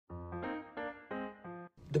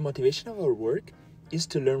The motivation of our work is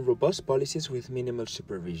to learn robust policies with minimal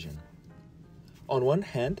supervision. On one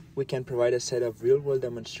hand, we can provide a set of real-world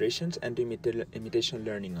demonstrations and do imitation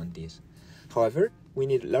learning on these. However, we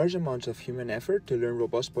need large amounts of human effort to learn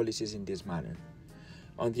robust policies in this manner.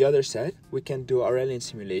 On the other side, we can do RL in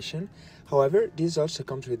simulation. However, this also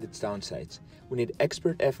comes with its downsides. We need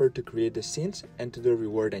expert effort to create the scenes and to do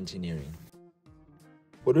reward engineering.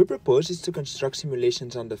 What we propose is to construct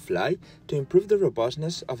simulations on the fly to improve the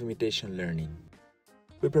robustness of imitation learning.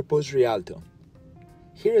 We propose RialTo.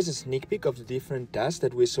 Here is a sneak peek of the different tasks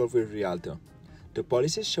that we solve with RialTo. The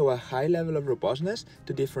policies show a high level of robustness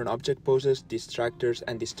to different object poses, distractors,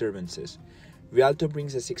 and disturbances. RialTo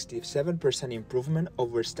brings a 67% improvement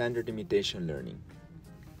over standard imitation learning.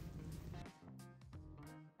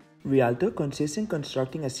 RialTo consists in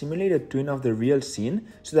constructing a simulated twin of the real scene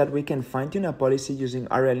so that we can fine-tune a policy using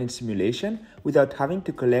RL in simulation without having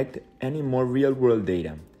to collect any more real-world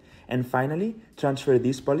data. And finally, transfer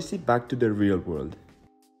this policy back to the real world.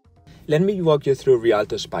 Let me walk you through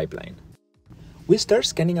RialTo's pipeline. We start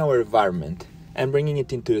scanning our environment and bringing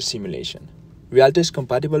it into the simulation. RialTo is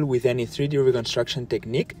compatible with any 3D reconstruction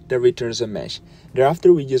technique that returns a mesh.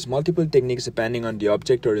 Thereafter, we use multiple techniques depending on the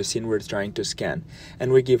object or the scene we're trying to scan,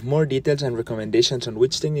 and we give more details and recommendations on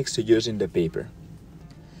which techniques to use in the paper.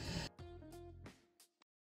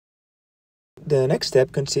 The next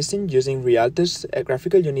step consists in using RialTo's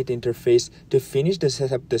graphical unit interface to finish the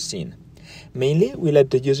setup of the scene. Mainly, we let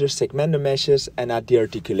the user segment the meshes and add the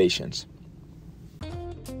articulations.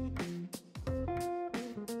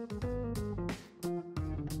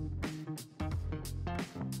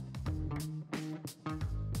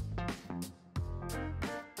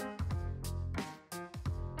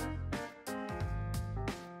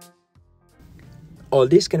 All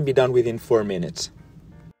this can be done within 4 minutes.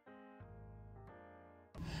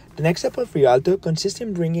 The next step of RialTo consists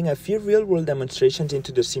in bringing a few real-world demonstrations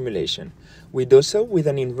into the simulation. We do so with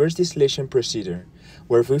an inverse distillation procedure,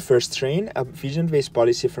 where we first train a vision-based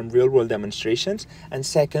policy from real-world demonstrations, and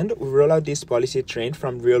second, we roll out this policy trained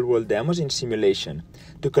from real-world demos in simulation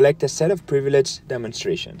to collect a set of privileged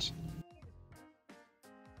demonstrations.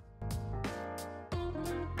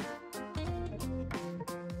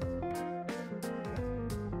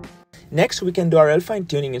 Next, we can do RL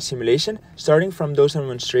fine-tuning in simulation, starting from those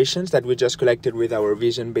demonstrations that we just collected with our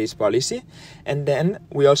vision-based policy, and then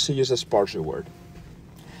we also use a sparse reward.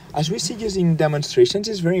 As we see, using demonstrations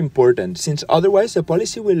is very important, since otherwise the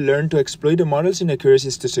policy will learn to exploit the model's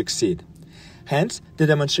inaccuracies to succeed. Hence, the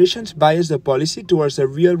demonstrations bias the policy towards a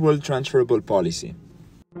real-world transferable policy.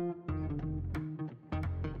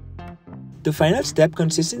 The final step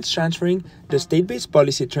consists in transferring the state-based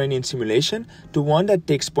policy trained in simulation to one that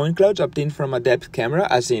takes point clouds obtained from a depth camera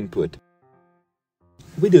as the input.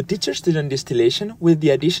 We do teacher-student distillation with the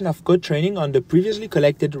addition of code training on the previously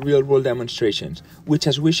collected real-world demonstrations, which,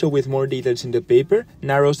 as we show with more details in the paper,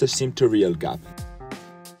 narrows the sim-to-real gap.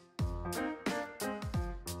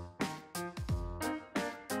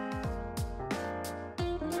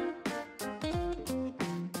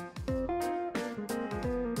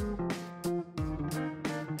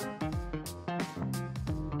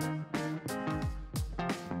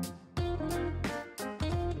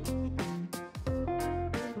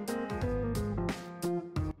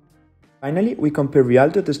 Finally, we compare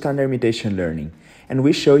RialTo to standard imitation learning, and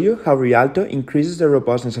we show you how RialTo increases the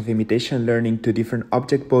robustness of imitation learning to different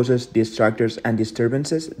object poses, distractors, and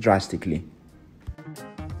disturbances drastically.